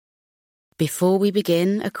Before we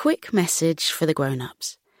begin, a quick message for the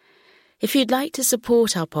grown-ups. If you'd like to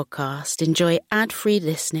support our podcast, enjoy ad-free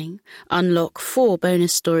listening, unlock 4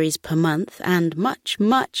 bonus stories per month, and much,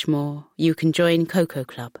 much more, you can join Coco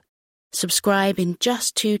Club. Subscribe in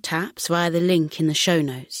just 2 taps via the link in the show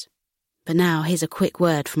notes. But now, here's a quick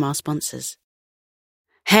word from our sponsors.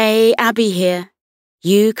 Hey, Abby here.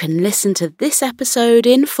 You can listen to this episode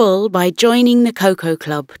in full by joining the Coco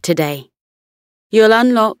Club today. You'll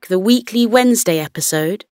unlock the weekly Wednesday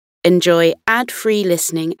episode, enjoy ad-free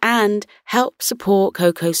listening, and help support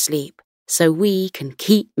Coco's sleep so we can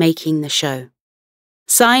keep making the show.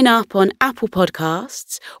 Sign up on Apple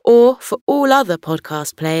Podcasts, or for all other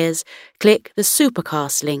podcast players, click the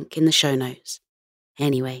Supercast link in the show notes.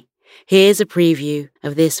 Anyway, here's a preview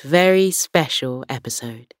of this very special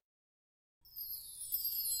episode.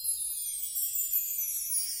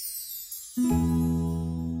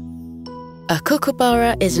 A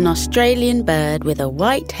kookaburra is an Australian bird with a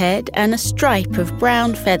white head and a stripe of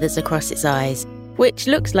brown feathers across its eyes, which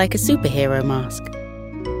looks like a superhero mask.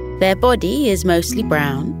 Their body is mostly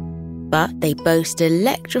brown, but they boast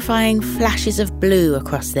electrifying flashes of blue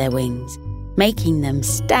across their wings, making them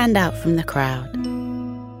stand out from the crowd.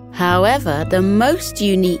 However, the most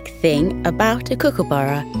unique thing about a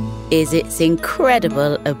kookaburra is its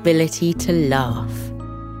incredible ability to laugh.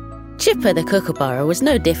 Chipper the kookaburra was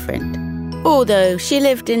no different, although she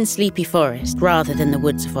lived in Sleepy Forest rather than the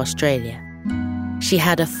woods of Australia. She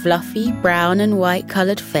had a fluffy brown and white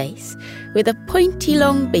coloured face with a pointy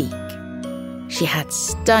long beak. She had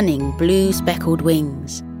stunning blue speckled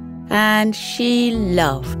wings, and she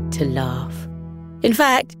loved to laugh. In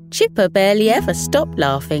fact, Chipper barely ever stopped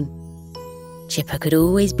laughing. Chipper could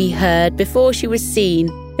always be heard before she was seen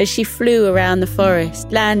as she flew around the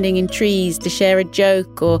forest, landing in trees to share a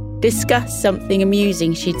joke or discuss something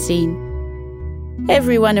amusing she'd seen.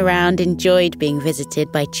 Everyone around enjoyed being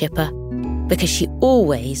visited by Chipper because she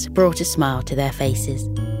always brought a smile to their faces.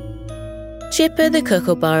 Chipper the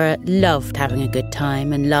kookaburra loved having a good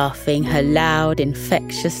time and laughing her loud,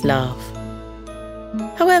 infectious laugh.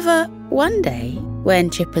 However, one day,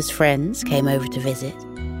 when Chipper's friends came over to visit,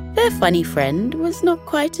 their funny friend was not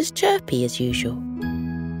quite as chirpy as usual.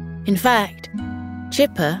 In fact,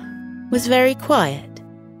 Chipper was very quiet.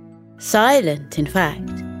 Silent, in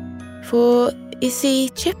fact. For, you see,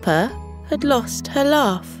 Chipper had lost her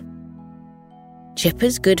laugh.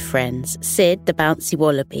 Chipper's good friends, Sid the bouncy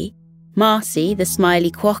wallaby, Marcy the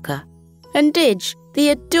smiley quokka, and Didge the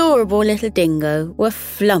adorable little dingo were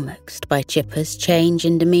flummoxed by Chipper's change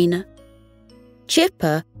in demeanour.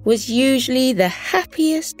 Chipper was usually the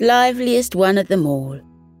happiest, liveliest one of them all,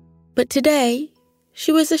 but today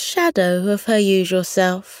she was a shadow of her usual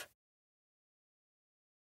self.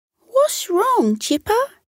 "What's wrong, Chipper?"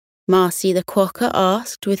 Marcy the quokka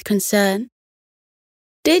asked with concern.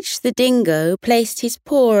 Didge the dingo placed his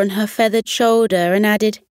paw on her feathered shoulder and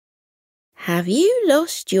added, "Have you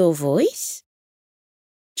lost your voice?"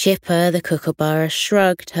 Chipper the kookaburra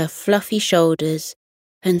shrugged her fluffy shoulders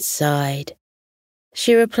and sighed.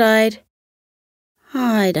 She replied,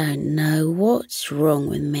 "I don't know what's wrong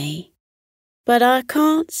with me, but I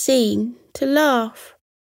can't seem to laugh.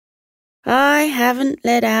 I haven't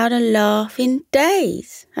let out a laugh in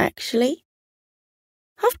days, actually.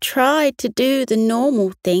 I've tried to do the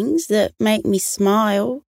normal things that make me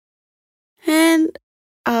smile, and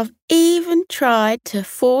I've even tried to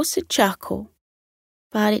force a chuckle,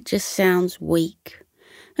 but it just sounds weak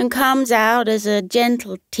and comes out as a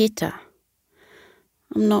gentle titter.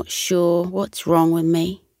 I'm not sure what's wrong with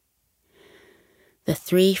me." The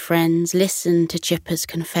 3 friends listened to Chipper's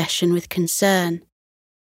confession with concern.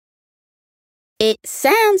 "It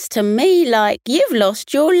sounds to me like you've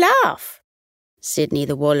lost your laugh," Sydney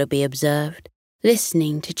the wallaby observed,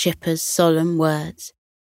 listening to Chipper's solemn words.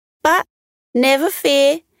 "But never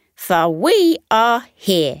fear, for we are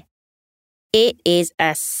here. It is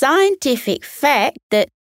a scientific fact that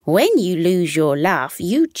when you lose your laugh,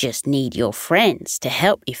 you just need your friends to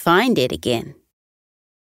help you find it again."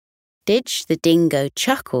 Didge the dingo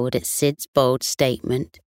chuckled at Sid's bold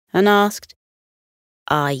statement and asked,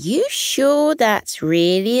 "Are you sure that's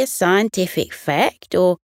really a scientific fact,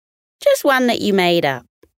 or just one that you made up?"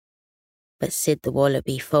 But Sid the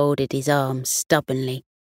wallaby folded his arms stubbornly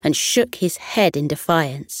and shook his head in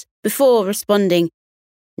defiance before responding,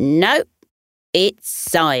 "Nope, it's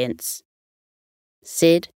science."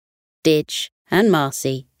 Sid, Didge, and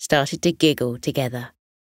Marcy started to giggle together,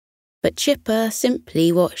 but Chipper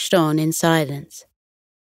simply watched on in silence.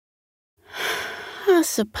 "I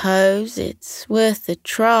suppose it's worth a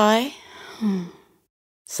try,"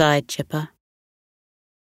 sighed Chipper.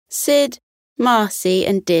 Sid Marcy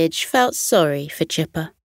and Didge felt sorry for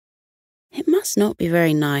Chipper. It must not be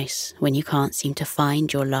very nice when you can't seem to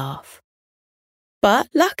find your laugh. But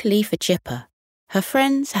luckily for Chipper, her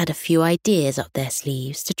friends had a few ideas up their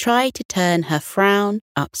sleeves to try to turn her frown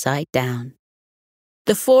upside down.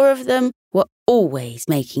 The four of them were always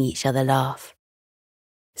making each other laugh.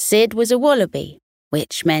 Sid was a wallaby,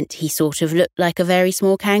 which meant he sort of looked like a very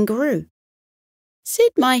small kangaroo.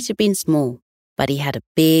 Sid might have been small, but he had a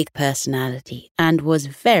big personality and was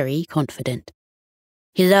very confident.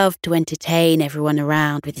 He loved to entertain everyone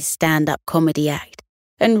around with his stand-up comedy act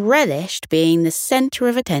and relished being the centre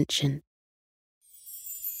of attention.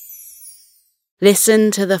 Listen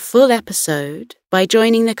to the full episode by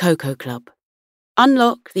joining the Coco Club.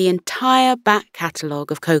 Unlock the entire back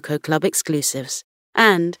catalogue of Coco Club exclusives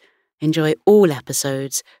and enjoy all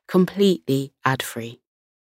episodes completely ad-free.